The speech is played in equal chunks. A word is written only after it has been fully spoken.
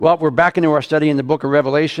Well, we're back into our study in the book of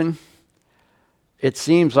Revelation. It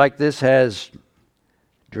seems like this has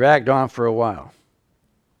dragged on for a while,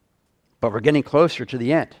 but we're getting closer to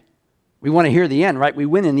the end. We want to hear the end, right? We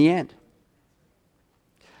win in the end.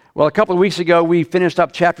 Well, a couple of weeks ago, we finished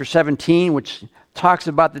up chapter 17, which talks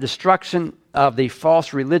about the destruction of the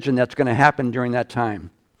false religion that's going to happen during that time.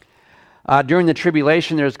 During the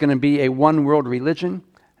tribulation, there's going to be a one-world religion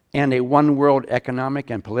and a one-world economic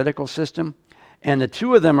and political system. And the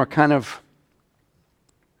two of them are kind of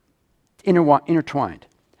intertwined.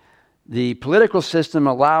 The political system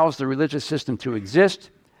allows the religious system to exist,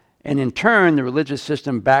 and in turn, the religious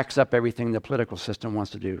system backs up everything the political system wants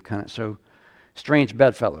to do. So strange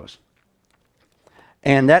bedfellows.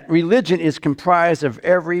 And that religion is comprised of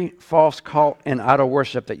every false cult and idol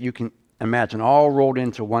worship that you can imagine, all rolled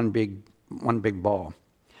into one big ball.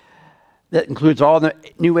 That includes all the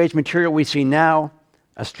New Age material we see now.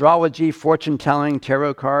 Astrology, fortune-telling,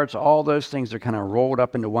 tarot cards, all those things are kind of rolled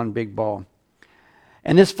up into one big ball.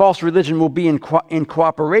 And this false religion will be in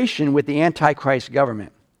cooperation with the Antichrist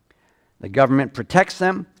government. The government protects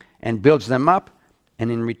them and builds them up,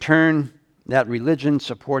 and in return, that religion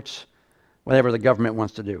supports whatever the government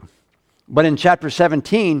wants to do. But in chapter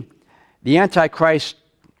 17, the Antichrist,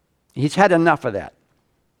 he's had enough of that.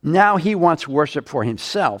 Now he wants worship for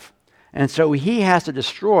himself, and so he has to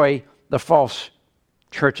destroy the false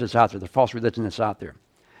churches out there, the false religion that's out there.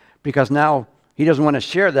 Because now he doesn't want to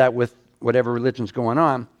share that with whatever religion's going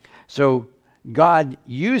on. So God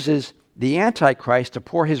uses the Antichrist to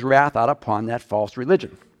pour his wrath out upon that false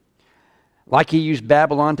religion. Like he used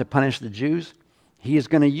Babylon to punish the Jews, he is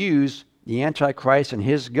going to use the Antichrist and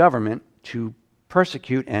his government to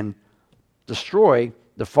persecute and destroy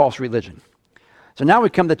the false religion. So now we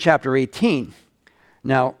come to chapter 18.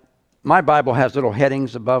 Now, my Bible has little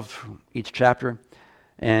headings above each chapter.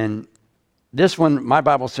 And this one, my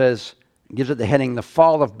Bible says, gives it the heading, The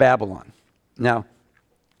Fall of Babylon. Now,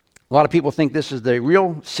 a lot of people think this is the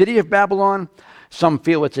real city of Babylon. Some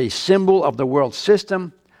feel it's a symbol of the world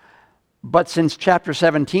system. But since chapter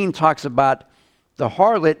 17 talks about the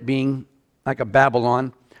harlot being like a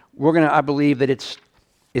Babylon, I believe that it's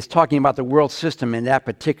talking about the world system in that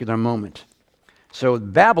particular moment. So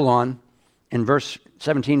Babylon, in verse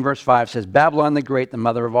 17, verse 5, says, Babylon the Great, the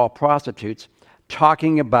mother of all prostitutes,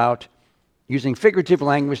 talking about, using figurative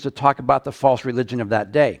language to talk about the false religion of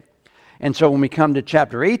that day. And so when we come to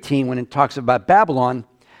chapter 18, when it talks about Babylon,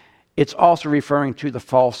 it's also referring to the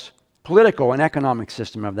false political and economic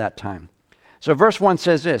system of that time. So verse 1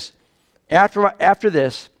 says this, After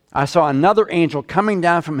this, I saw another angel coming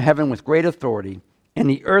down from heaven with great authority, and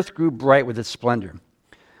the earth grew bright with its splendor.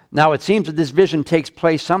 Now it seems that this vision takes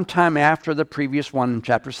place sometime after the previous one in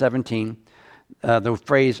chapter 17, the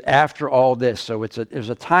phrase after all this. So there's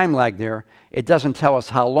a time lag there. It doesn't tell us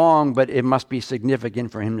how long, but it must be significant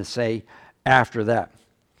for him to say after that.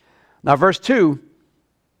 Now verse 2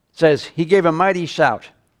 says, He gave a mighty shout.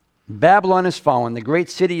 Babylon is fallen, the great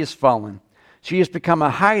city is fallen. She has become a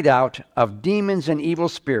hideout of demons and evil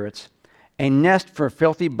spirits, a nest for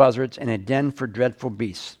filthy buzzards and a den for dreadful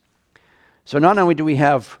beasts. So not only do we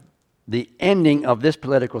have the ending of this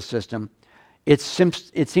political system, it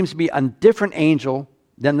seems to be a different angel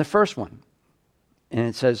than the first one. And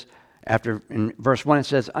it says, in verse 1, it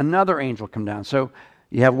says, another angel come down. So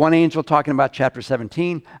you have one angel talking about chapter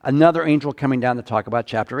 17, another angel coming down to talk about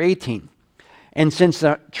chapter 18. And since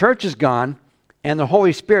the church is gone and the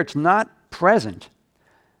Holy Spirit's not present,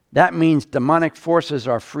 that means demonic forces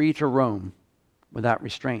are free to roam without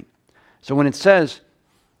restraint. So when it says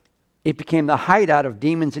it became the hideout of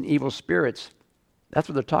demons and evil spirits, that's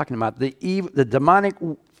what they're talking about. The demonic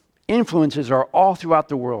influences are all throughout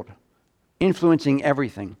the world, influencing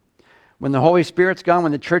everything. When the Holy Spirit's gone,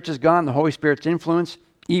 when the church is gone, the Holy Spirit's influence,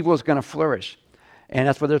 evil is going to flourish. And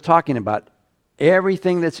that's what they're talking about.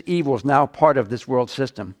 Everything that's evil is now part of this world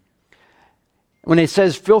system. When it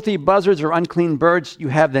says filthy buzzards or unclean birds, you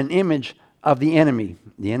have an image of the enemy.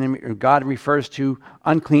 The enemy, God refers to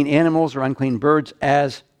unclean animals or unclean birds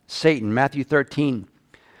as Satan. Matthew 13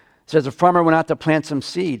 says, a farmer went out to plant some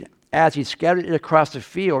seed. As he scattered it across the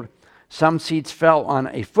field, some seeds fell on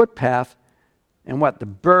a footpath, and the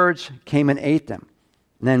birds came and ate them.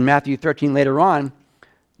 And then Matthew 13 later on,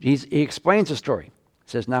 he explains the story.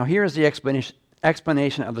 He says, now here is the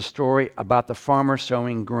explanation of the story about the farmer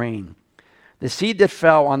sowing grain. The seed that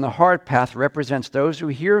fell on the hard path represents those who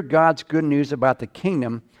hear God's good news about the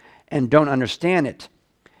kingdom and don't understand it.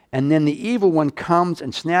 And then the evil one comes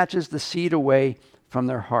and snatches the seed away from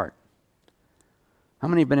their heart. How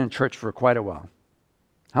many have been in church for quite a while?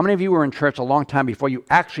 How many of you were in church a long time before you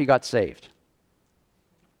actually got saved?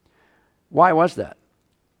 Why was that?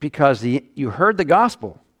 because you heard the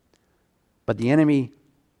gospel, but the enemy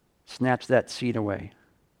snatched that seed away.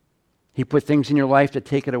 He put things in your life to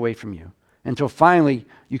take it away from you until finally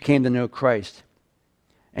you came to know Christ.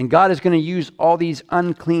 And God is going to use all these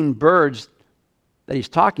unclean birds that he's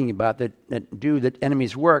talking about that do the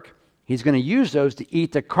enemy's work. He's going to use those to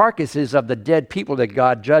eat the carcasses of the dead people that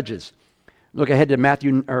God judges. Look ahead to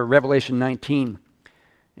Revelation 19.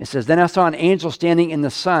 It says, "Then I saw an angel standing in the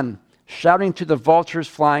sun, shouting to the vultures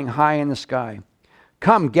flying high in the sky,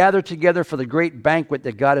 'Come, gather together for the great banquet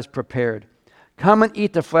that God has prepared. Come and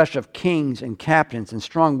eat the flesh of kings and captains and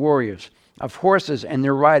strong warriors, of horses and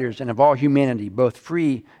their riders, and of all humanity, both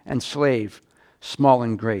free and slave, small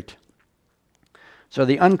and great.'" So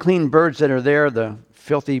the unclean birds that are there, the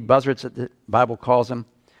filthy buzzards that the Bible calls them,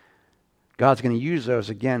 God's going to use those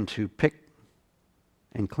again to pick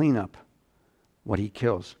and clean up what he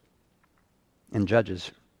kills and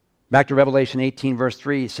judges. Back to Revelation 18, verse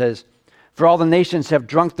 3, it says, "For all the nations have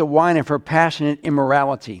drunk the wine of her passionate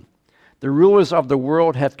immorality. The rulers of the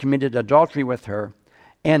world have committed adultery with her,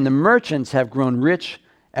 and the merchants have grown rich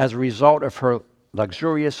as a result of her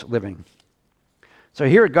luxurious living." So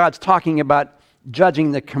here God's talking about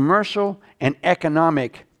judging the commercial and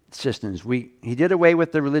economic systems. He did away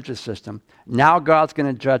with the religious system. Now God's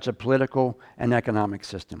going to judge the political and economic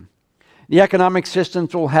system. The economic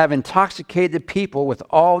systems will have intoxicated people with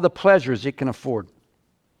all the pleasures it can afford.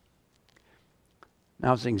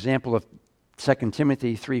 Now it's an example of 2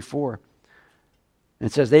 Timothy 3:4.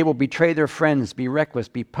 It says, "They will betray their friends, be reckless,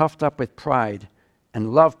 be puffed up with pride,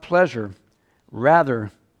 and love pleasure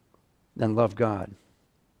rather than love God."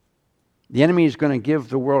 The enemy is going to give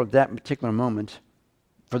the world at that particular moment,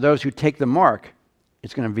 for those who take the mark,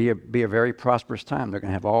 it's going to be a very prosperous time. They're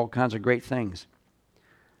going to have all kinds of great things.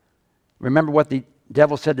 Remember what the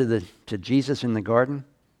devil said to Jesus in the garden?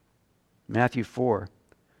 Matthew 4. It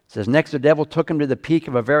says, "Next the devil took him to the peak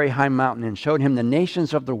of a very high mountain and showed him the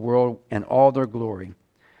nations of the world and all their glory.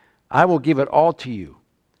 'I will give it all to you,'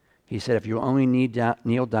 he said, 'if you only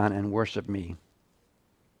kneel down and worship me.'"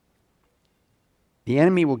 The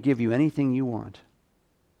enemy will give you anything you want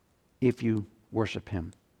if you worship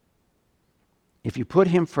him. If you put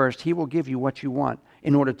him first, he will give you what you want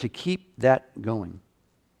in order to keep that going.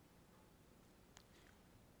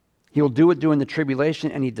 He'll do it during the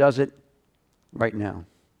tribulation, and he does it right now.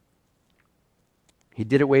 He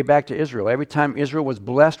did it way back to Israel. Every time Israel was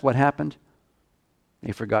blessed, what happened?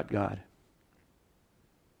 They forgot God.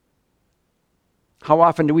 How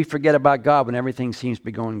often do we forget about God when everything seems to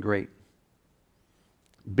be going great?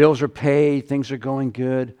 Bills are paid, things are going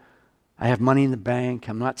good. I have money in the bank,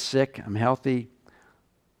 I'm not sick, I'm healthy.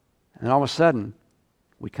 And all of a sudden,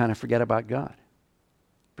 we kind of forget about God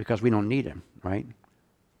because we don't need him, right?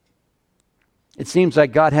 It seems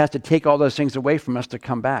like God has to take all those things away from us to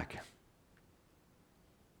come back.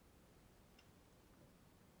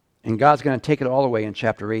 And God's going to take it all away in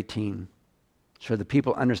chapter 18 so the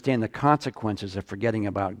people understand the consequences of forgetting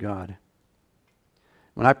about God.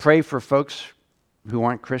 When I pray for folks who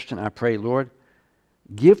aren't Christian, I pray, Lord,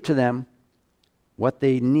 give to them what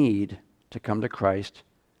they need to come to Christ.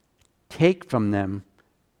 Take from them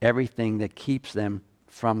everything that keeps them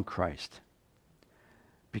from Christ.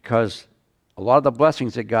 Because a lot of the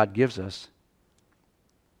blessings that God gives us,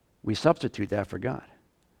 we substitute that for God.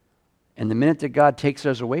 And the minute that God takes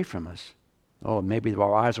those away from us, maybe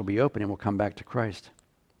our eyes will be open and we'll come back to Christ.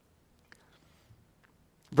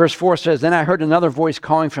 Verse 4 says, "Then I heard another voice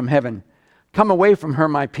calling from heaven, 'Come away from her,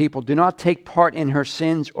 my people. Do not take part in her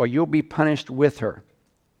sins, or you'll be punished with her.'"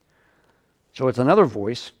 So it's another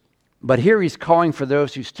voice, but here he's calling for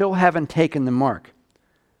those who still haven't taken the mark.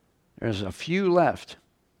 There's a few left.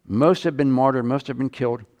 Most have been martyred, most have been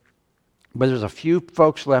killed, but there's a few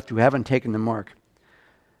folks left who haven't taken the mark.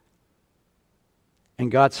 And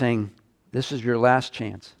God's saying, this is your last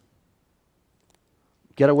chance.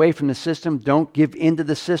 Get away from the system. Don't give in to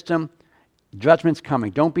the system. Judgment's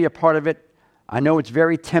coming. Don't be a part of it. I know it's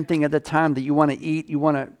very tempting at the time that you want to eat, you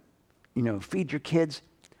want to, feed your kids.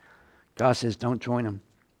 God says, don't join them.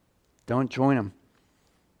 Don't join them.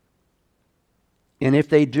 And if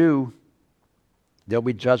they do, they'll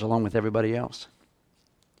be judged along with everybody else.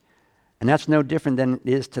 And that's no different than it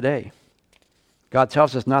is today. God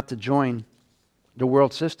tells us not to join the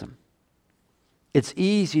world system. It's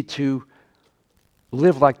easy to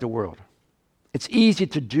live like the world. It's easy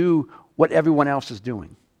to do what everyone else is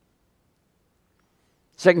doing.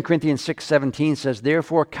 2 Corinthians 6:17 says,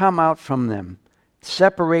 "Therefore come out from them,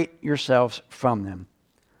 separate yourselves from them,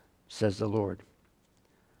 says the Lord."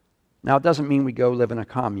 Now it doesn't mean we go live in a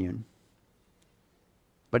commune,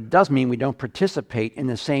 but it does mean we don't participate in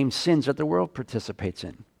the same sins that the world participates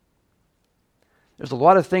in. There's a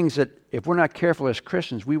lot of things that if we're not careful as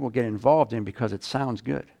Christians, we will get involved in because it sounds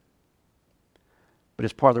good. But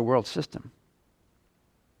it's part of the world system.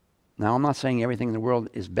 Now, I'm not saying everything in the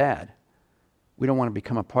world is bad. We don't want to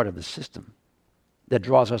become a part of the system that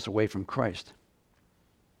draws us away from Christ.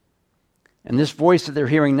 And this voice that they're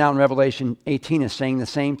hearing now in Revelation 18 is saying the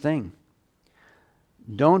same thing.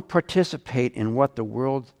 Don't participate in what the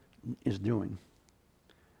world is doing.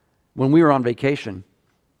 When we were on vacation,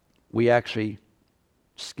 we actually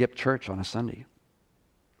skipped church on a Sunday,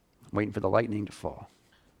 waiting for the lightning to fall.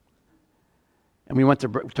 And we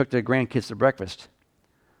took the grandkids to breakfast.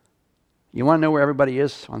 You want to know where everybody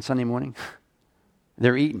is on Sunday morning?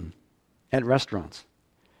 They're eating at restaurants.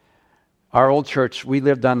 Our old church, we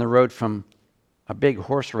lived on the road from a big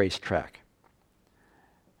horse race track.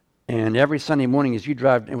 And every Sunday morning as you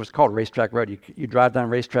drive, it was called Racetrack Road, you drive down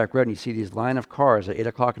Racetrack Road and you see these line of cars at 8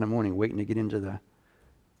 o'clock in the morning waiting to get into the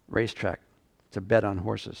racetrack to bet on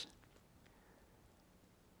horses.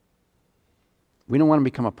 We don't want to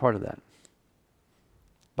become a part of that.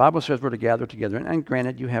 The Bible says we're to gather together, and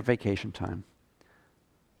granted, you have vacation time.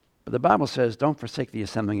 But the Bible says, don't forsake the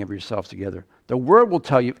assembling of yourselves together. The Word will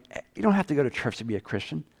tell you, you don't have to go to church to be a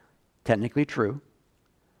Christian. Technically true.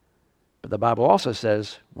 But the Bible also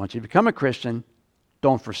says, once you become a Christian,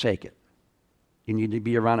 don't forsake it. You need to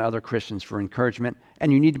be around other Christians for encouragement,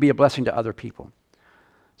 and you need to be a blessing to other people.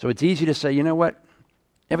 So it's easy to say, you know what?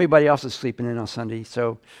 Everybody else is sleeping in on Sunday,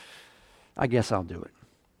 so I guess I'll do it.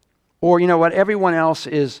 Or, you know what? Everyone else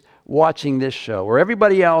is watching this show, or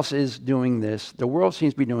everybody else is doing this. The world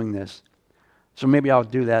seems to be doing this, so maybe I'll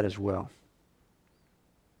do that as well.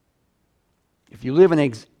 If you live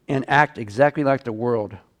and act exactly like the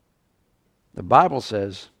world, the Bible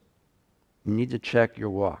says you need to check your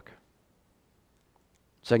walk.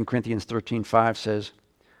 2 Corinthians 13:5 says,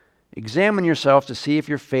 examine yourself to see if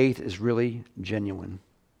your faith is really genuine.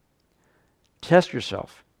 Test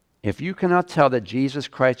yourself. If you cannot tell that Jesus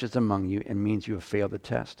Christ is among you, it means you have failed the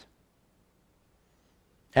test.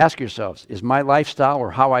 Ask yourselves, is my lifestyle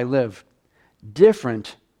or how I live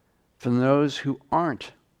different from those who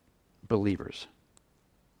aren't believers?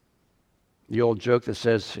 The old joke that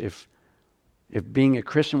says, if being a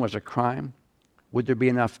Christian was a crime, would there be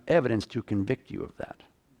enough evidence to convict you of that?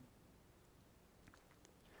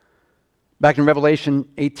 Back in Revelation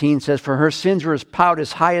 18 says, for her sins were as piled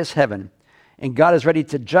as high as heaven, and God is ready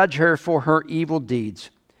to judge her for her evil deeds.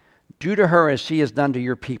 Do to her as she has done to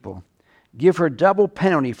your people. Give her double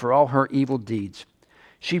penalty for all her evil deeds.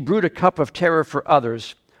 She brewed a cup of terror for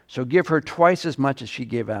others, so give her twice as much as she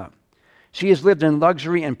gave out. She has lived in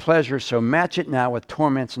luxury and pleasure, so match it now with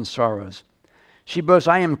torments and sorrows. She boasts,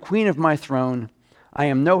 I am queen of my throne. I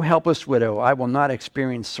am no helpless widow. I will not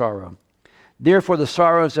experience sorrow. Therefore the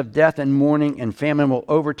sorrows of death and mourning and famine will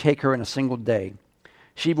overtake her in a single day.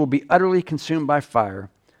 She will be utterly consumed by fire,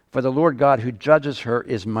 for the Lord God who judges her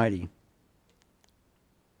is mighty.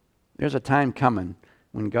 There's a time coming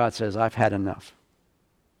when God says, I've had enough.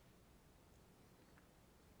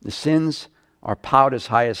 The sins are piled as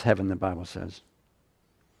high as heaven, the Bible says.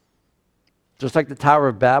 Just like the Tower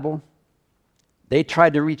of Babel, they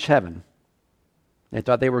tried to reach heaven. They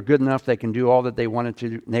thought they were good enough, they can do all that they wanted to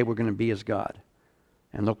do, and they were going to be as God.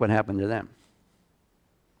 And look what happened to them.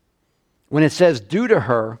 When it says do to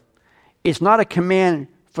her, it's not a command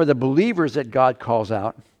for the believers that God calls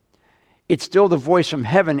out. It's still the voice from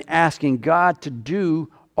heaven asking God to do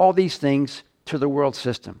all these things to the world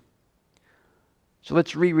system. So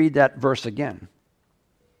let's reread that verse again.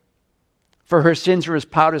 For her sins are as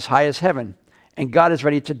piled as high as heaven, and God is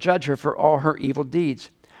ready to judge her for all her evil deeds.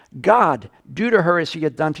 God, do to her as she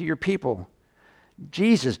had done to your people.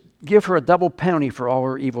 Jesus, give her a double penalty for all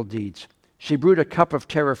her evil deeds. She brewed a cup of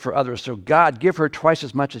terror for others, so God, give her twice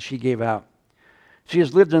as much as she gave out. She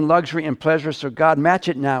has lived in luxury and pleasure, so God, match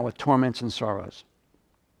it now with torments and sorrows.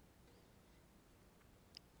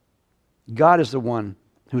 God is the one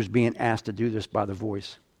who's being asked to do this by the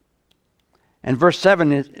voice. And verse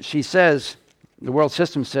 7, she says, the world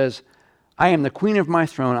system says, I am the queen of my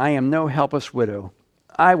throne. I am no helpless widow.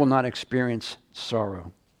 I will not experience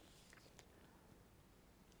sorrow.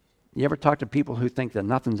 You ever talk to people who think that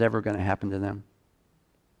nothing's ever going to happen to them?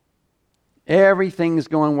 Everything's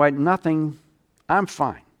going right, nothing, I'm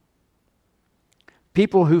fine.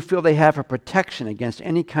 People who feel they have a protection against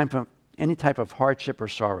any type of hardship or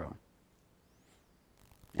sorrow.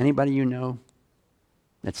 Anybody you know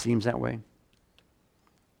that seems that way?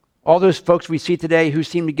 All those folks we see today who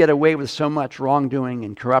seem to get away with so much wrongdoing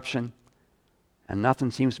and corruption, and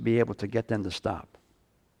nothing seems to be able to get them to stop.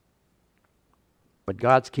 But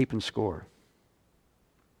God's keeping score.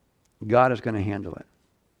 God is going to handle it.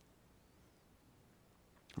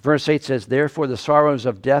 Verse 8 says, therefore the sorrows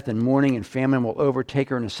of death and mourning and famine will overtake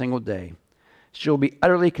her in a single day. She will be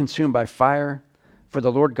utterly consumed by fire, for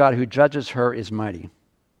the Lord God who judges her is mighty.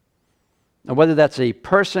 Now, whether that's a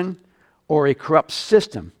person or a corrupt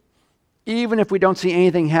system, even if we don't see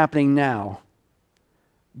anything happening now,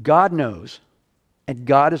 God knows, and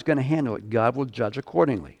God is going to handle it. God will judge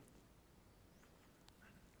accordingly.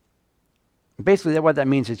 Basically, what that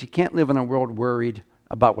means is you can't live in a world worried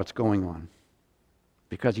about what's going on,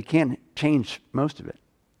 because you can't change most of it.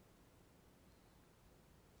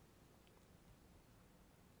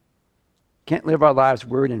 Can't live our lives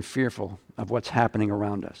worried and fearful of what's happening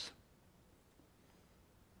around us.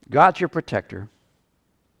 God's your protector,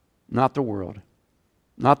 not the world,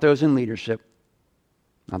 not those in leadership,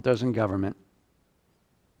 not those in government.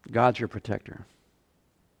 God's your protector.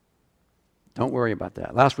 Don't worry about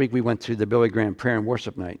that. Last week we went to the Billy Graham prayer and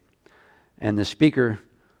worship night, and the speaker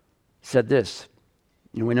said this.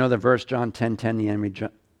 We know the verse, John 10:10,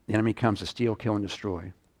 the enemy comes to steal, kill, and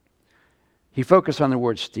destroy. He focused on the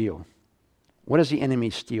word steal. What does the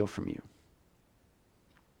enemy steal from you?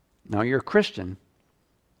 Now, you're a Christian.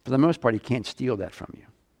 For the most part, he can't steal that from you.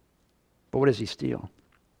 But what does he steal?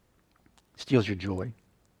 He steals your joy.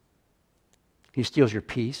 He steals your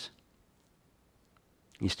peace.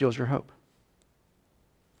 He steals your hope.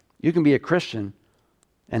 You can be a Christian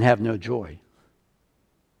and have no joy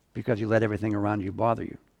because you let everything around you bother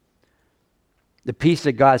you. The peace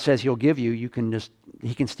that God says he'll give you,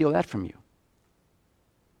 he can steal that from you.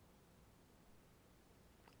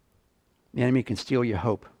 The enemy can steal your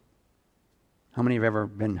hope. How many have ever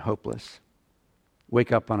been hopeless?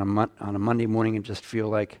 Wake up on a Monday morning and just feel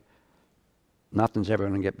like nothing's ever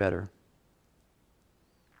going to get better.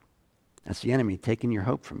 That's the enemy taking your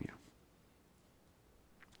hope from you.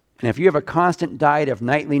 And if you have a constant diet of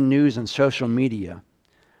nightly news and social media,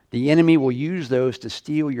 the enemy will use those to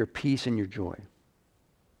steal your peace and your joy.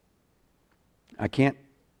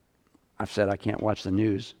 I've said I can't watch the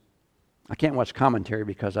news. I can't watch commentary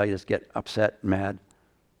because I just get upset and mad,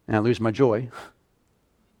 and I lose my joy.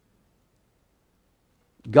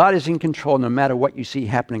 God is in control no matter what you see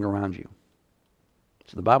happening around you.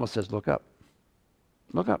 So the Bible says, look up.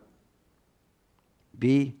 Look up.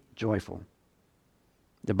 Be joyful.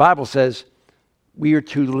 The Bible says we are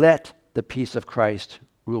to let the peace of Christ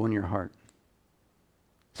rule in your heart.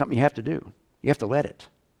 Something you have to do. You have to let it.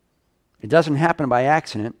 It doesn't happen by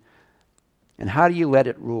accident. And how do you let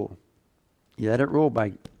it rule? You let it rule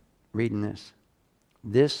by reading this.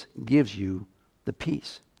 This gives you the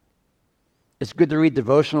peace. It's good to read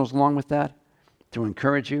devotionals along with that, to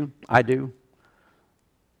encourage you. I do.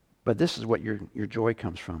 But this is what your joy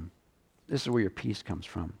comes from. This is where your peace comes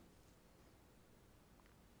from.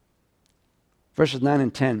 Verses 9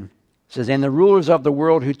 and 10 says, and the rulers of the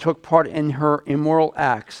world who took part in her immoral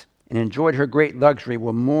acts and enjoyed her great luxury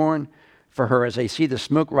will mourn for her as they see the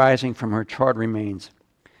smoke rising from her charred remains.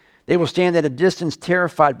 They will stand at a distance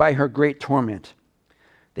terrified by her great torment.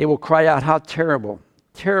 They will cry out, how terrible,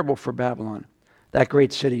 terrible for Babylon, that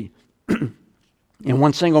great city. In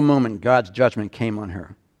one single moment, God's judgment came on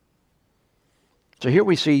her. So here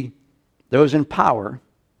we see those in power,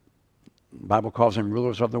 the Bible calls them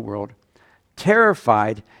rulers of the world,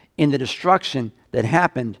 terrified in the destruction that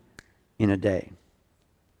happened in a day.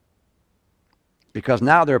 Because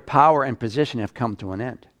now their power and position have come to an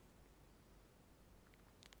end.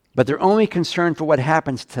 But they're only concerned for what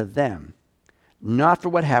happens to them, not for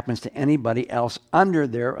what happens to anybody else under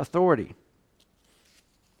their authority.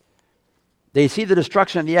 They see the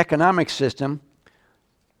destruction of the economic system,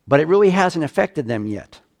 but it really hasn't affected them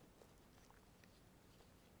yet.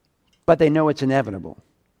 But they know it's inevitable.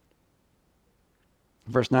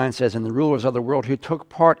 Verse 9 says, and the rulers of the world who took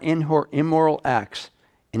part in her immoral acts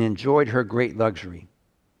and enjoyed her great luxury.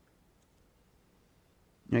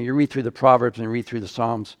 Now, you read through the Proverbs and read through the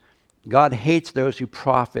Psalms. God hates those who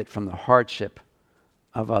profit from the hardship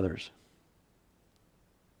of others.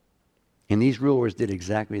 And these rulers did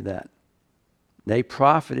exactly that. They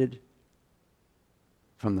profited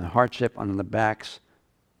from the hardship on the backs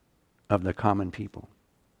of the common people.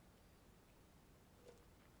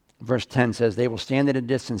 Verse 10 says, they will stand at a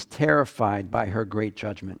distance terrified by her great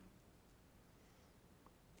judgment.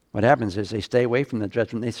 What happens is they stay away from the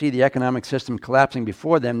judgment. They see the economic system collapsing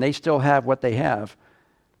before them. They still have what they have.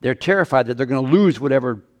 They're terrified that they're going to lose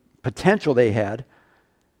whatever potential they had.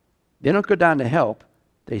 They don't go down to help.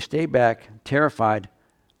 They stay back, terrified,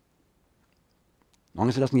 as long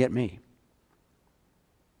as it doesn't get me.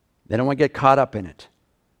 They don't want to get caught up in it.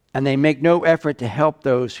 And they make no effort to help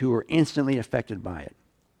those who are instantly affected by it.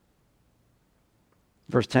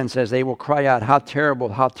 Verse 10 says, they will cry out, how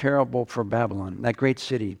terrible for Babylon, that great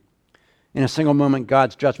city. In a single moment,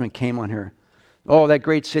 God's judgment came on her. Oh, that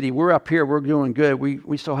great city, we're up here, we're doing good.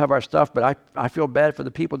 We still have our stuff, but I feel bad for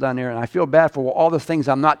the people down there, and I feel bad for all the things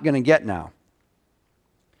I'm not going to get now.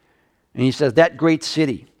 And he says, that great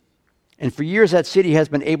city. And for years, that city has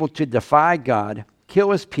been able to defy God,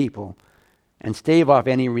 kill his people, and stave off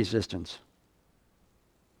any resistance.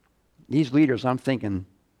 These leaders, I'm thinking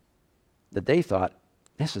that they thought,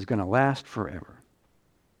 this is going to last forever.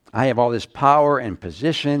 I have all this power and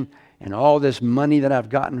position and all this money that I've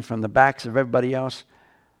gotten from the backs of everybody else.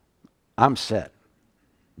 I'm set.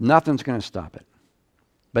 Nothing's going to stop it.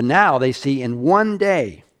 But now they see in one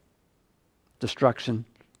day destruction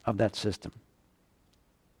of that system.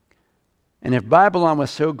 And if Babylon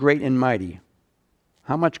was so great and mighty,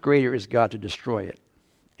 how much greater is God to destroy it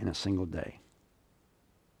in a single day?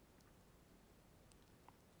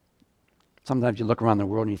 Sometimes you look around the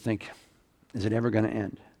world and you think, is it ever going to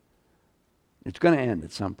end? It's going to end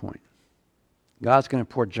at some point. God's going to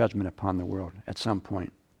pour judgment upon the world at some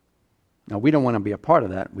point. Now, we don't want to be a part of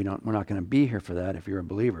that. We're not going to be here for that if you're a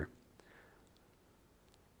believer.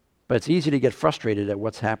 But it's easy to get frustrated at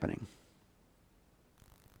what's happening.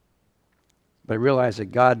 But realize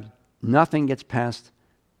that nothing gets past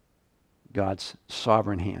God's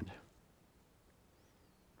sovereign hand.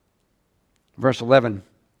 Verse 11,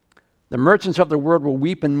 the merchants of the world will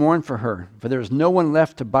weep and mourn for her, for there is no one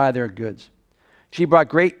left to buy their goods. She brought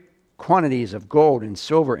great quantities of gold and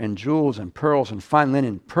silver and jewels and pearls and fine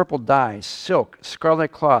linen, purple dye, silk,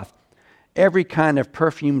 scarlet cloth, every kind of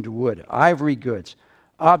perfumed wood, ivory goods,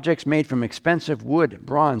 objects made from expensive wood,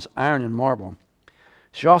 bronze, iron, and marble.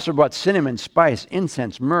 She also brought cinnamon, spice,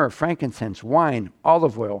 incense, myrrh, frankincense, wine,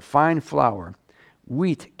 olive oil, fine flour,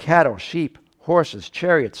 wheat, cattle, sheep, horses,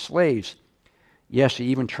 chariots, slaves. Yes, she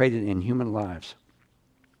even traded in human lives.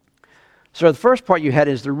 So the first part you had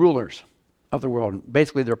is the rulers of the world.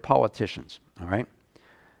 Basically, they're politicians, all right?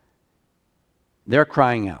 They're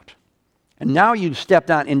crying out. And now you step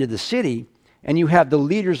down into the city, and you have the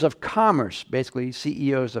leaders of commerce, basically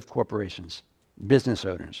CEOs of corporations, business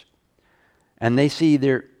owners. And they see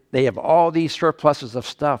they have all these surpluses of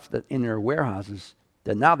stuff that in their warehouses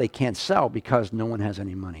that now they can't sell because no one has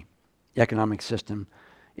any money. The economic system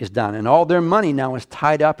is done. And all their money now is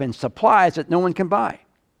tied up in supplies that no one can buy.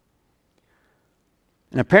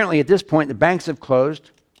 And apparently at this point, the banks have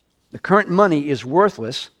closed. The current money is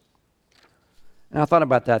worthless. And I thought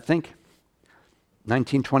about that. Think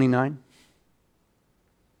 1929.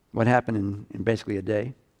 What happened in basically a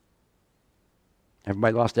day?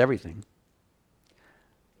 Everybody lost everything.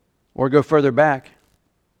 Or go further back.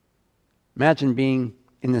 Imagine being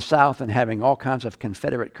in the South and having all kinds of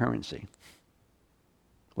Confederate currency.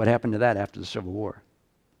 What happened to that after the Civil War?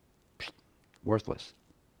 Worthless.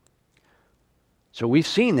 So we've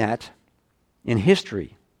seen that in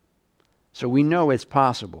history. So we know it's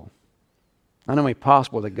possible. Not only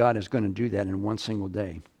possible that God is going to do that in one single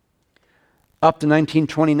day. Up to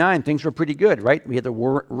 1929, things were pretty good, right? We had the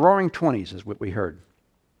roaring 20s is what we heard.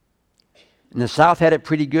 And the South had it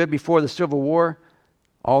pretty good before the Civil War,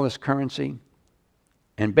 all this currency.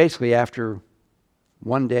 And basically after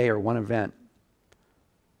one day or one event,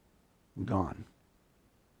 gone.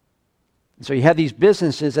 And so you have these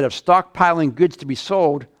businesses that have stockpiling goods to be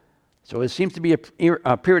sold. So it seems to be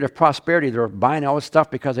a period of prosperity. They're buying all this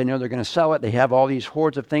stuff because they know they're going to sell it. They have all these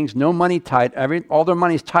hordes of things, no money tied, all their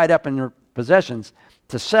money is tied up in their possessions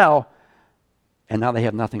to sell, and now they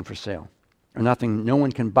have nothing for sale. Or nothing, no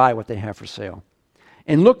one can buy what they have for sale.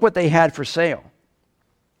 And look what they had for sale.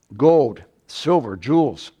 Gold, silver,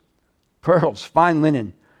 jewels, pearls, fine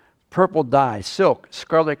linen, purple dye, silk,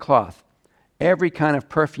 scarlet cloth, every kind of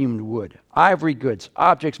perfumed wood, ivory goods,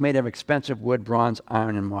 objects made of expensive wood, bronze,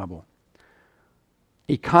 iron, and marble.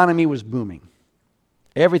 Economy was booming.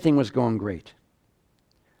 Everything was going great.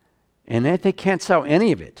 And yet they can't sell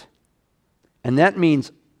any of it. And that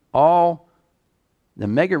means all the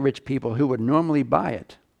mega rich people who would normally buy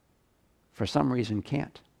it, for some reason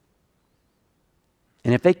can't.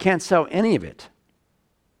 And if they can't sell any of it,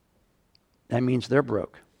 that means they're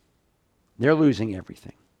broke. They're losing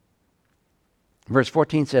everything. Verse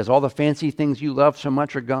 14 says, all the fancy things you love so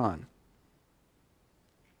much are gone.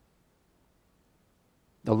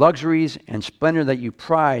 The luxuries and splendor that you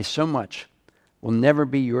prize so much will never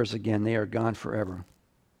be yours again. They are gone forever.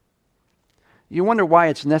 You wonder why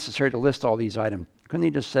it's necessary to list all these items. Couldn't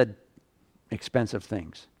he just said expensive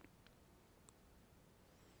things?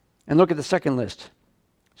 And look at the second list.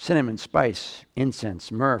 Cinnamon, spice, incense,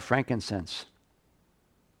 myrrh, frankincense,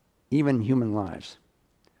 even human lives.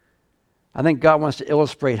 I think God wants to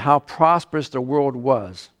illustrate how prosperous the world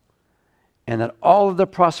was, and that all of the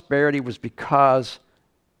prosperity was because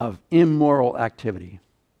of immoral activity.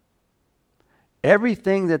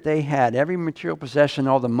 Everything that they had, every material possession,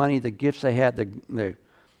 all the money, the gifts they had, the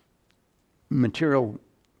material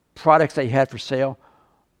products they had for sale,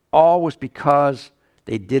 all was because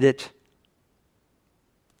they did it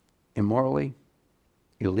immorally,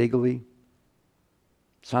 illegally.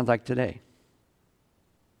 Sounds like today.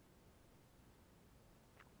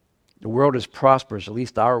 The world is prosperous, at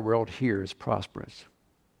least our world here is prosperous.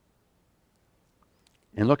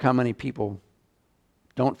 And look how many people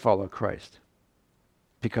don't follow Christ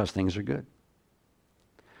because things are good.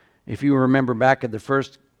 If you remember back at the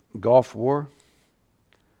first Gulf War,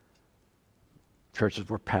 churches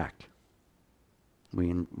were packed.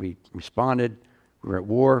 We responded. We were at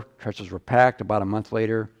war. Churches were packed. About a month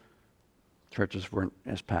later, churches weren't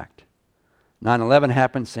as packed. 9/11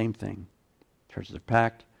 happened, same thing. Churches are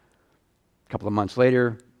packed. A couple of months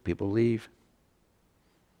later, people leave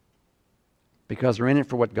because they're in it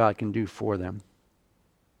for what God can do for them.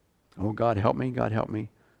 Oh, God help me, God help me.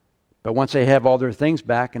 But once they have all their things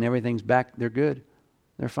back and everything's back, they're good.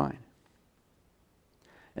 They're fine.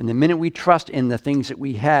 And the minute we trust in the things that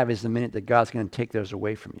we have is the minute that God's going to take those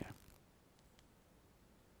away from you.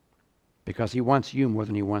 Because He wants you more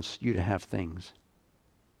than He wants you to have things.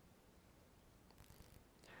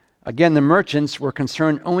 Again, the merchants were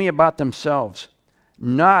concerned only about themselves,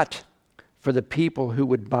 not for the people who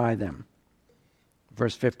would buy them.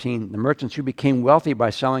 Verse 15, the merchants who became wealthy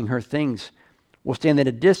by selling her things will stand at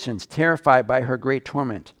a distance, terrified by her great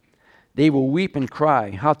torment. They will weep and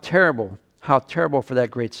cry, how terrible for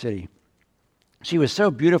that great city. She was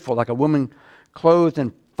so beautiful, like a woman clothed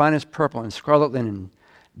in finest purple and scarlet linen,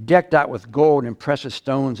 decked out with gold and precious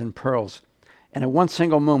stones and pearls. And at one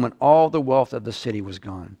single moment, all the wealth of the city was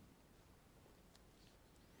gone.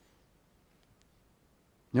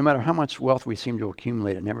 No matter how much wealth we seem to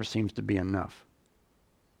accumulate, it never seems to be enough.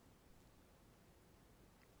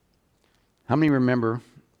 How many remember,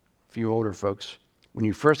 a few older folks, when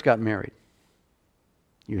you first got married,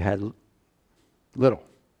 you had little,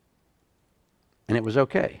 and it was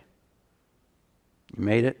okay. You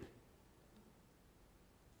made it.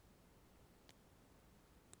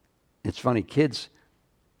 It's funny, kids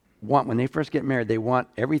want, when they first get married, they want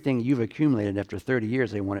everything you've accumulated after 30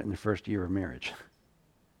 years, they want it in the first year of marriage.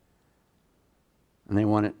 And they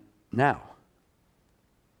want it now.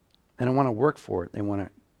 They don't want to work for it. They want to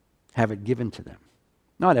have it given to them.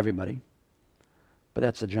 Not everybody, but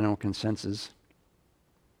that's the general consensus.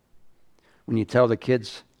 When you tell the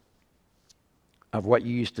kids of what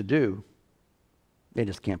you used to do, they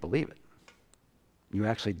just can't believe it. You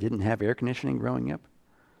actually didn't have air conditioning growing up?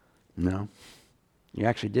 No. You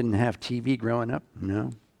actually didn't have TV growing up?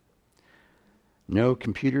 No. No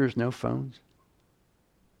computers, no phones.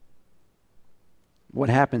 What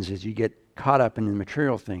happens is you get caught up in the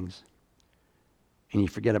material things and you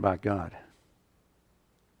forget about God.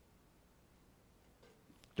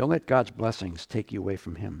 Don't let God's blessings take you away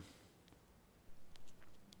from Him.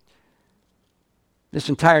 This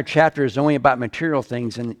entire chapter is only about material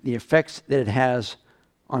things and the effects that it has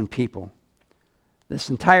on people. This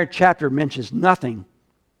entire chapter mentions nothing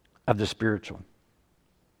of the spiritual.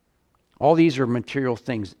 All these are material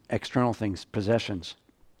things, external things, possessions.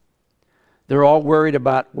 They're all worried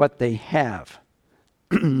about what they have.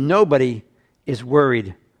 Nobody is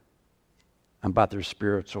worried about their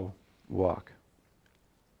spiritual walk.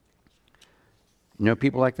 You know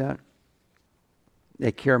people like that?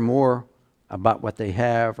 They care more about what they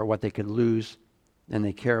have or what they could lose than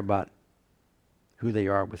they care about who they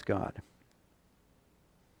are with God.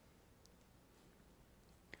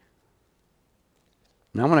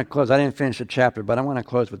 Now I want to close. I didn't finish the chapter, but I want to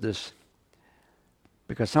close with this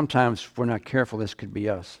because sometimes if we're not careful, this could be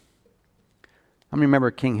us. How many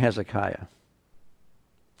remember King Hezekiah?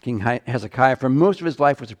 King Hezekiah, for most of his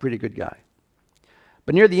life, was a pretty good guy.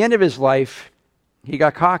 But near the end of his life, he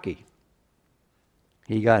got cocky.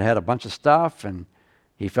 He had a bunch of stuff, and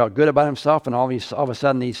he felt good about himself, and all of a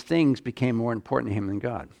sudden these things became more important to him than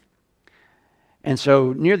God. And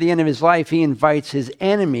so near the end of his life, he invites his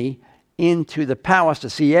enemy into the palace to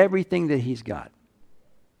see everything that he's got.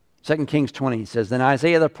 2 Kings 20 says, Then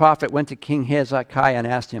Isaiah the prophet went to King Hezekiah and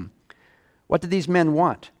asked him, What do these men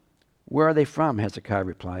want? Where are they from? Hezekiah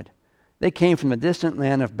replied, They came from the distant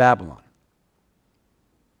land of Babylon.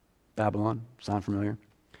 Babylon, sound familiar?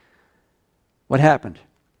 What happened?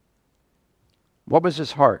 What was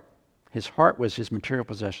his heart? His heart was his material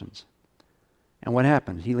possessions. And what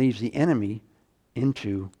happened? He leaves the enemy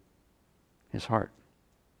into his heart.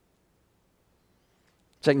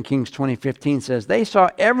 2 Kings 20:15 says, they saw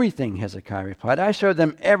everything, Hezekiah replied. I showed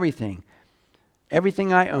them everything.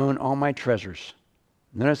 Everything I own, all my treasures.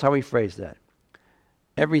 Notice how he phrased that.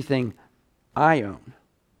 Everything I own,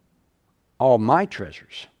 all my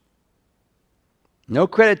treasures. No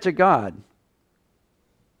credit to God.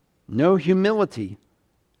 No humility.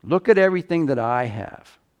 Look at everything that I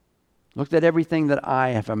have. Look at everything that I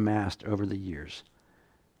have amassed over the years.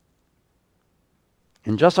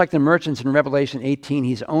 And just like the merchants in Revelation 18,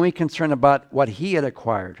 he's only concerned about what he had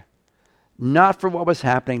acquired, not for what was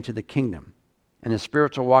happening to the kingdom and the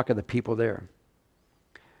spiritual walk of the people there.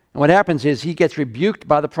 And what happens is he gets rebuked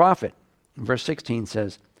by the prophet. Verse 16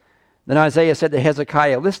 says, then Isaiah said to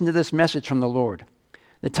Hezekiah, listen to this message from the Lord.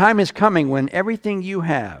 The time is coming when everything you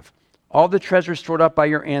have, all the treasures stored up by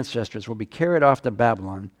your ancestors, will be carried off to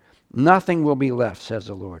Babylon. Nothing will be left, says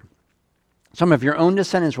the Lord. Some of your own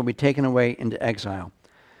descendants will be taken away into exile.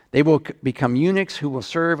 They will become eunuchs who will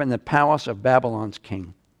serve in the palace of Babylon's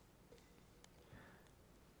king.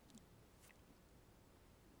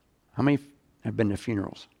 How many have been to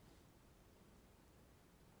funerals?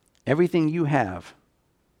 Everything you have,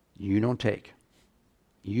 you don't take.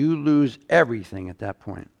 You lose everything at that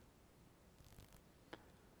point.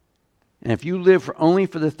 And if you live only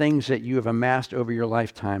for the things that you have amassed over your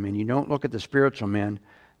lifetime and you don't look at the spiritual man,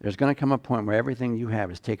 there's going to come a point where everything you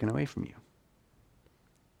have is taken away from you.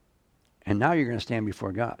 And now you're going to stand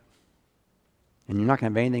before God. And you're not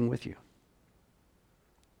going to have anything with you.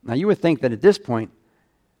 Now you would think that at this point,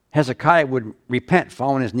 Hezekiah would repent,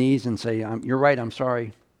 fall on his knees and say, you're right, I'm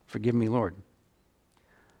sorry, forgive me, Lord.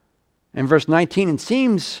 In verse 19, it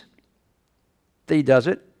seems that he does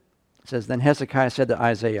it. It says, then Hezekiah said to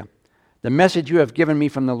Isaiah, the message you have given me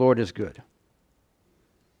from the Lord is good.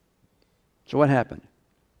 So what happened?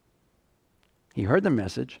 He heard the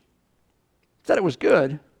message, said it was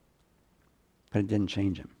good, but it didn't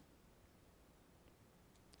change him.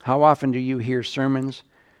 How often do you hear sermons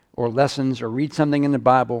or lessons or read something in the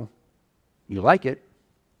Bible, you like it,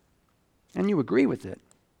 and you agree with it,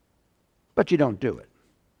 but you don't do it?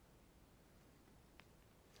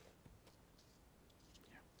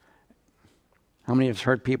 How many of us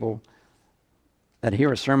heard people that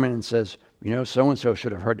hear a sermon and says, so-and-so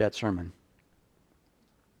should have heard that sermon?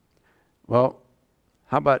 Well,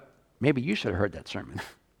 how about maybe you should have heard that sermon?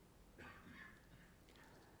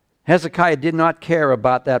 Hezekiah did not care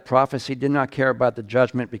about that prophecy, did not care about the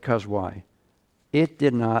judgment, because why? It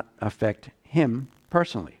did not affect him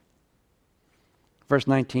personally. Verse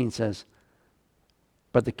 19 says,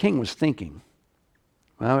 but the king was thinking,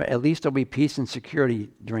 well, at least there'll be peace and security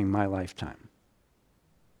during my lifetime.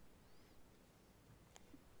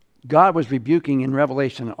 God was rebuking in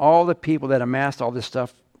Revelation all the people that amassed all this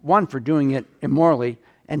stuff, one, for doing it immorally,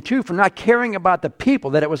 and two, for not caring about the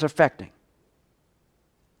people that it was affecting.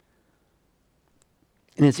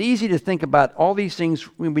 And it's easy to think about all these things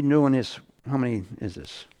we've been doing this. How many is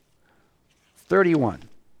this? 31.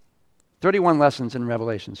 31 lessons in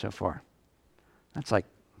Revelation so far. That's like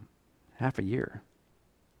half a year.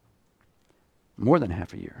 More than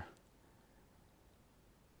half a year.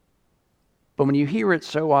 But when you hear it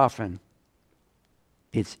so often,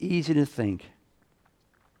 it's easy to think,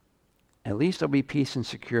 at least there'll be peace and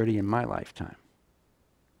security in my lifetime,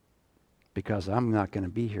 because I'm not going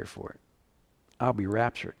to be here for it. I'll be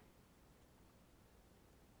raptured.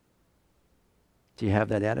 Do you have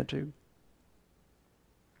that attitude?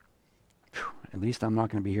 Whew, at least I'm not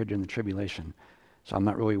going to be here during the tribulation, so I'm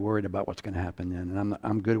not really worried about what's going to happen then, and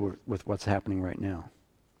I'm good with what's happening right now.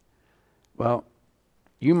 Well,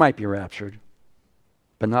 you might be raptured,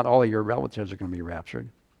 but not all of your relatives are going to be raptured.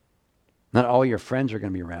 Not all your friends are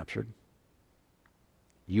going to be raptured.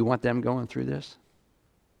 You want them going through this?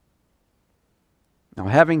 Now,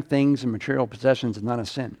 having things and material possessions is not a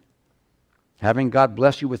sin. Having God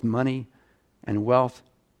bless you with money and wealth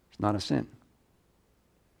is not a sin,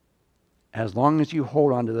 as long as you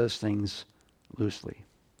hold on to those things loosely.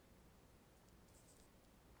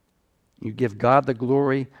 You give God the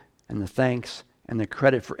glory and the thanks and the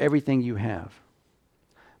credit for everything you have.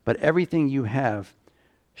 But everything you have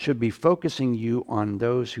should be focusing you on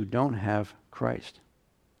those who don't have Christ.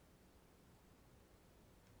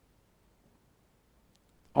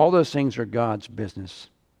 All those things are God's business.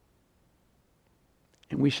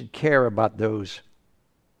 And we should care about those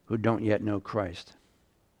who don't yet know Christ.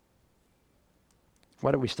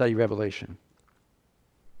 Why do we study Revelation?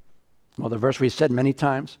 Well, the verse we've said many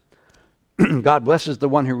times, God blesses the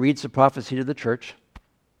one who reads the prophecy to the church,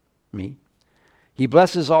 me. He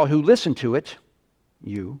blesses all who listen to it,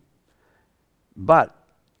 you,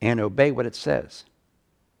 and obey what it says.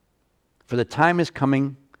 For the time is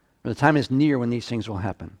coming The time is near when these things will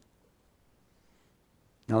happen.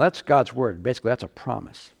 Now that's God's word. Basically, that's a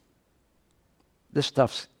promise. This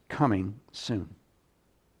stuff's coming soon.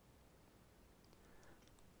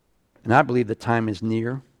 And I believe the time is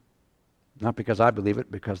near. Not because I believe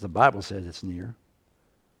it, because the Bible says it's near.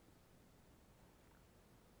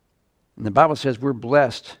 And the Bible says we're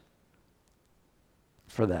blessed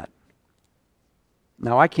for that.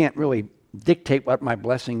 Now, I can't really dictate what my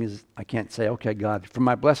blessing is. I can't say, okay, God, for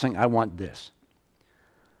my blessing, I want this.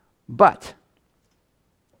 But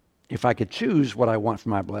if I could choose what I want for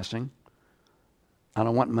my blessing, I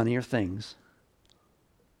don't want money or things.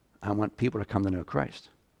 I want people to come to know Christ.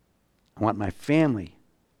 I want my family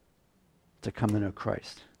to come to know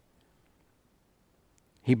Christ.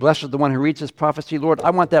 He blesses the one who reads this prophecy. Lord, I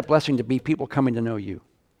want that blessing to be people coming to know you.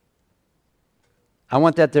 I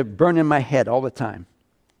want that to burn in my head all the time.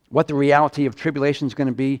 What the reality of tribulation is going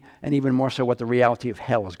to be, and even more so what the reality of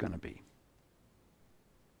hell is going to be.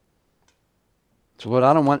 So Lord,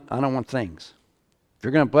 I don't want things. If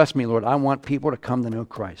you're going to bless me, Lord, I want people to come to know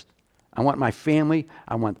Christ. I want my family,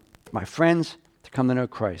 I want my friends to come to know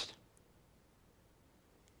Christ.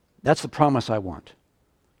 That's the promise I want.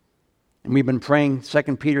 And we've been praying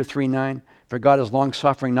 2 Peter 3:9, for God is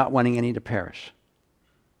long-suffering, not wanting any to perish,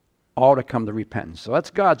 all to come to repentance. So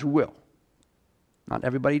that's God's will. Not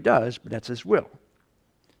everybody does, but that's his will.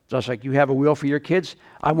 Just like you have a will for your kids,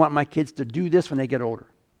 I want my kids to do this when they get older.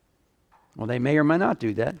 Well, they may or may not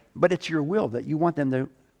do that, but it's your will that you want them to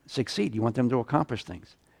succeed. You want them to accomplish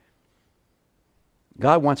things.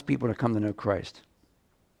 God wants people to come to know Christ.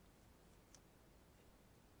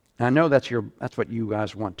 And I know that's what you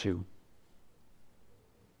guys want too.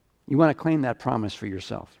 You want to claim that promise for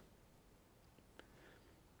yourself.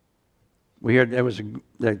 We heard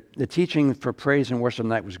the teaching for praise and worship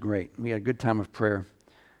night was great. We had a good time of prayer.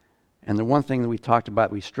 And the one thing that we talked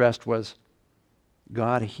about, we stressed, was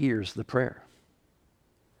God hears the prayer.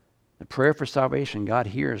 The prayer for salvation, God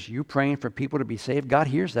hears. You praying for people to be saved, God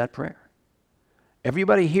hears that prayer.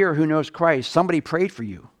 Everybody here who knows Christ, somebody prayed for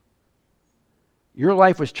you. Your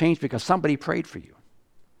life was changed because somebody prayed for you.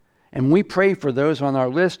 And we pray for those on our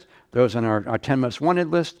list, those on our 10 Most Wanted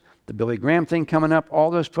list, the Billy Graham thing coming up,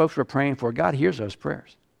 all those folks we're praying for, God hears those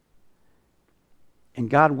prayers. And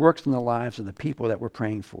God works in the lives of the people that we're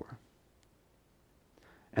praying for.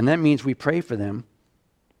 And that means we pray for them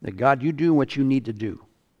that God, you do what you need to do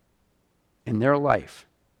in their life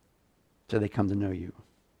so they come to know you.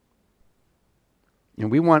 You know,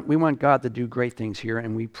 we want God to do great things here,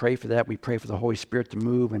 and we pray for that. We pray for the Holy Spirit to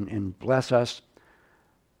move and bless us.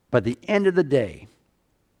 But at the end of the day,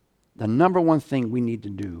 the number one thing we need to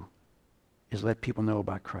do is let people know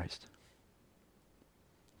about Christ.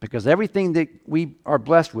 Because everything that we are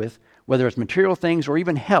blessed with, whether it's material things or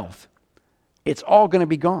even health, it's all going to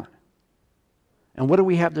be gone. And what do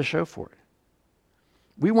we have to show for it?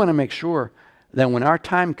 We want to make sure that when our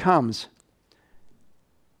time comes,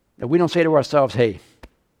 that we don't say to ourselves, hey,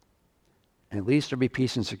 at least there'll be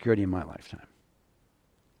peace and security in my lifetime.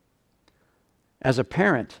 As a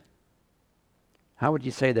parent, how would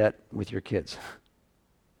you say that with your kids?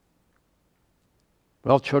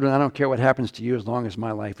 Well, children, I don't care what happens to you as long as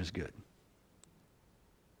my life is good.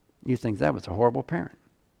 You think that was a horrible parent.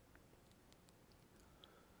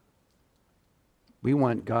 We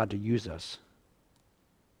want God to use us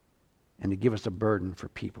and to give us a burden for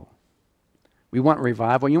people. We want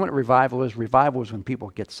revival. You know what revival is? Revival is when people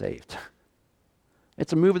get saved.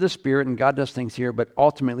 It's a move of the Spirit, and God does things here, but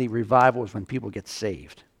ultimately revival is when people get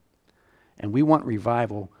saved. And we want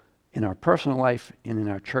revival in our personal life and in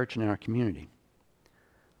our church and in our community.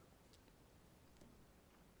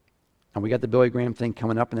 And we got the Billy Graham thing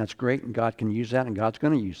coming up, and that's great, and God can use that, and God's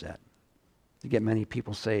going to use that to get many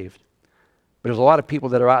people saved. But there's a lot of people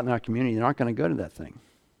that are out in our community that aren't going to go to that thing,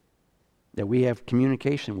 that we have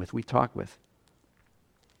communication with, we talk with.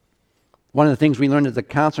 One of the things we learned at the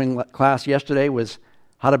counseling class yesterday was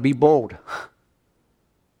how to be bold,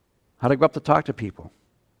 how to go up to talk to people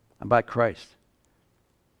about Christ.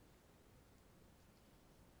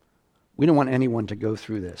 We don't want anyone to go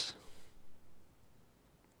through this.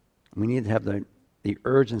 We need to have the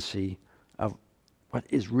urgency of what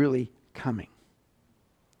is really coming.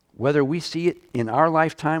 Whether we see it in our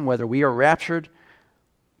lifetime, whether we are raptured,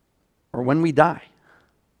 or when we die.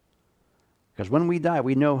 Because when we die,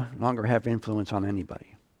 we no longer have influence on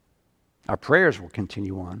anybody. Our prayers will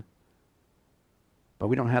continue on, but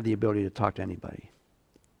we don't have the ability to talk to anybody.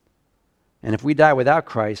 And if we die without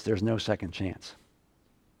Christ, there's no second chance.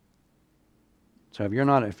 So if you're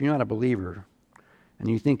not a believer and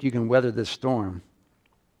you think you can weather this storm,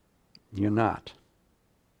 you're not.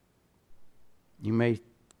 You may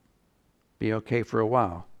be okay for a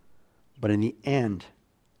while. But in the end,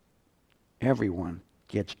 everyone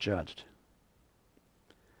gets judged.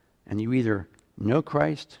 And you either know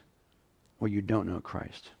Christ or you don't know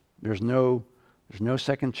Christ. There's no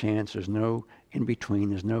second chance. There's no in between.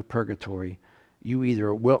 There's no purgatory. You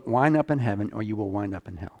either will wind up in heaven or you will wind up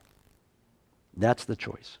in hell. That's the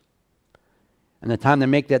choice. And the time to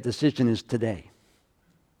make that decision is today.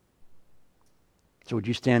 So would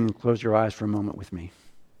you stand and close your eyes for a moment with me?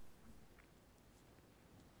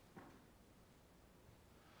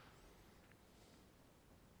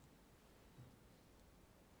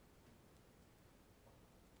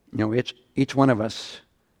 You know, each one of us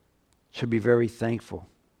should be very thankful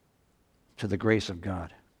to the grace of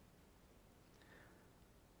God.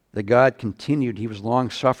 That God continued, he was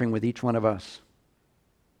long-suffering with each one of us.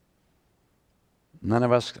 None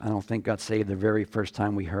of us, I don't think, got saved the very first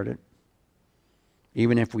time we heard it.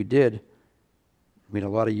 Even if we did, we had a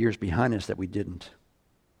lot of years behind us that we didn't.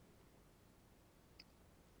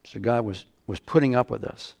 So God was putting up with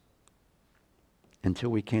us until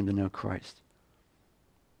we came to know Christ.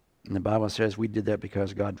 And the Bible says we did that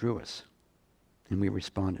because God drew us, and we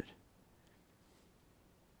responded.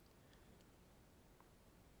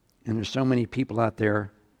 And there's so many people out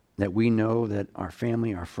there that we know, that our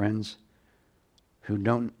family, our friends, who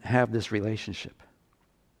don't have this relationship.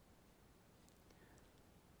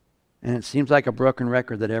 And it seems like a broken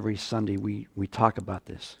record that every Sunday we talk about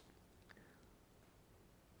this.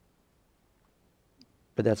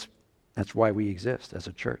 But that's why we exist as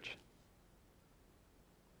a church.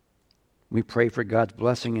 We pray for God's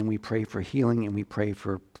blessing, and we pray for healing, and we pray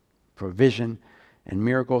for provision and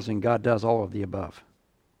miracles, and God does all of the above.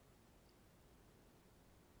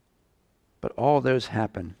 But all those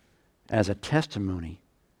happen as a testimony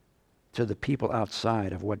to the people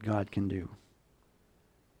outside of what God can do.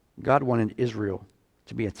 God wanted Israel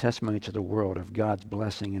to be a testimony to the world of God's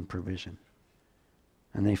blessing and provision.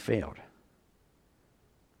 And they failed.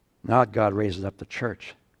 Now God raises up the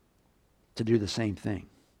church to do the same thing.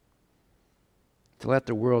 To let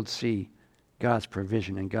the world see God's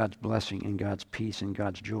provision and God's blessing and God's peace and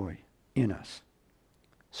God's joy in us.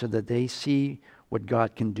 So that they see what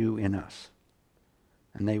God can do in us.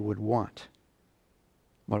 And they would want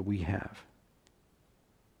what we have.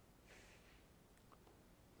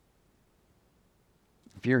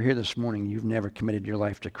 If you're here this morning, you've never committed your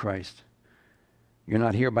life to Christ. You're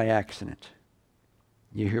not here by accident.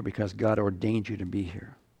 You're here because God ordained you to be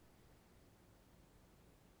here.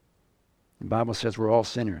 The Bible says we're all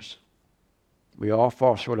sinners. We all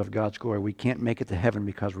fall short of God's glory. We can't make it to heaven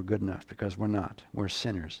because we're good enough, because we're not. We're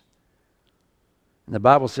sinners. And the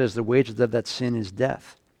Bible says the wages of that sin is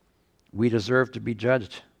death. We deserve to be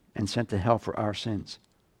judged and sent to hell for our sins.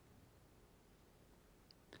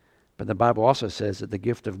 But the Bible also says that the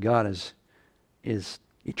gift of God is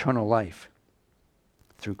eternal life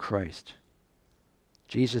through Christ.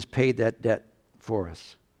 Jesus paid that debt for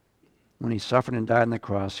us. When he suffered and died on the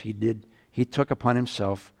cross, he took upon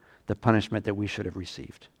himself the punishment that we should have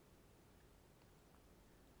received.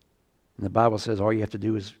 And the Bible says all you have to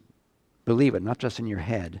do is believe it, not just in your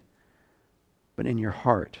head, but in your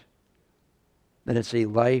heart. That it's a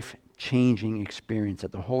life-changing experience,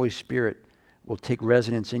 that the Holy Spirit will take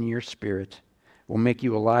residence in your spirit, will make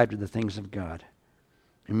you alive to the things of God,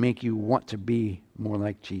 and make you want to be more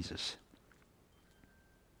like Jesus.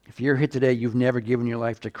 If you're here today, you've never given your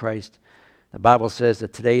life to Christ, the Bible says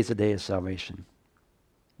that today is the day of salvation.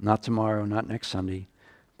 Not tomorrow, not next Sunday,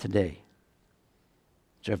 today.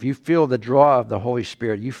 So if you feel the draw of the Holy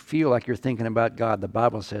Spirit, you feel like you're thinking about God, the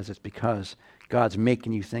Bible says it's because God's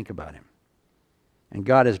making you think about him. And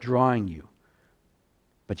God is drawing you.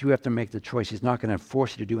 But you have to make the choice. He's not going to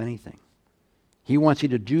force you to do anything. He wants you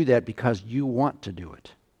to do that because you want to do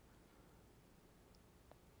it.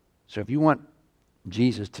 So if you want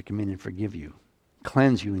Jesus to come in and forgive you,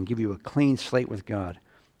 cleanse you, and give you a clean slate with God,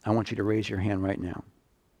 I want you to raise your hand right now.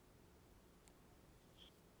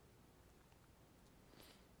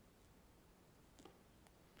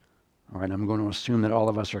 All right, I'm going to assume that all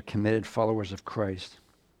of us are committed followers of Christ.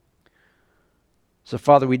 So,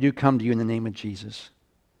 Father, we do come to you in the name of Jesus,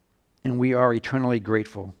 and we are eternally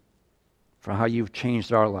grateful for how you've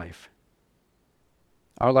changed our life.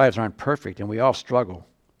 Our lives aren't perfect, and we all struggle.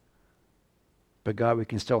 But God, we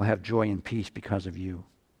can still have joy and peace because of you.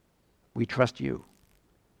 We trust you,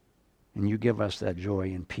 and you give us that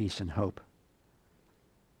joy and peace and hope.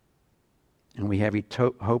 And we have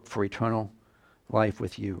hope for eternal life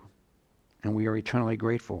with you. And we are eternally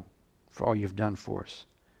grateful for all you've done for us.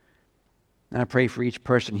 And I pray for each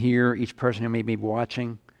person here, each person who may be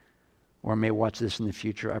watching or may watch this in the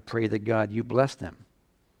future. I pray that, God, you bless them.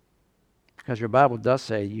 Because your Bible does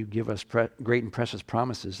say you give us great and precious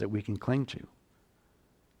promises that we can cling to.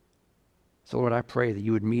 So Lord, I pray that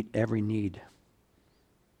you would meet every need.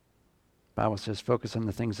 The Bible says focus on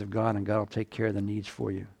the things of God and God will take care of the needs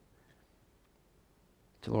for you.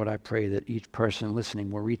 So Lord, I pray that each person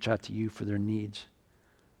listening will reach out to you for their needs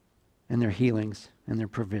and their healings and their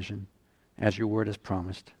provision as your word has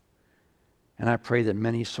promised. And I pray that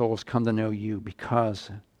many souls come to know you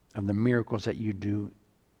because of the miracles that you do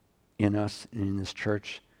in us and in this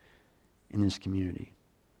church, in this community.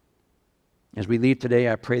 As we leave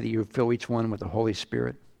today, I pray that you would fill each one with the Holy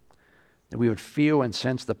Spirit, that we would feel and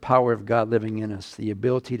sense the power of God living in us, the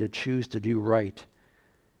ability to choose to do right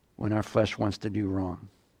when our flesh wants to do wrong.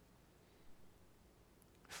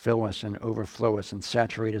 Fill us and overflow us and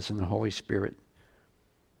saturate us in the Holy Spirit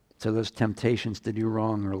so those temptations to do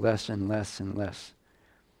wrong are less and less and less.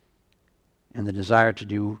 And the desire to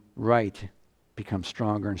do right becomes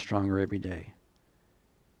stronger and stronger every day.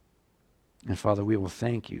 And Father, we will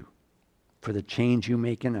thank you for the change you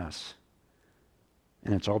make in us.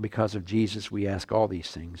 And it's all because of Jesus we ask all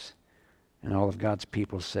these things. And all of God's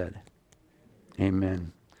people said,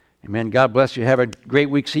 amen. Amen. God bless you. Have a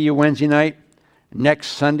great week. See you Wednesday night. Next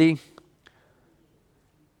Sunday.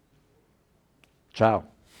 Ciao.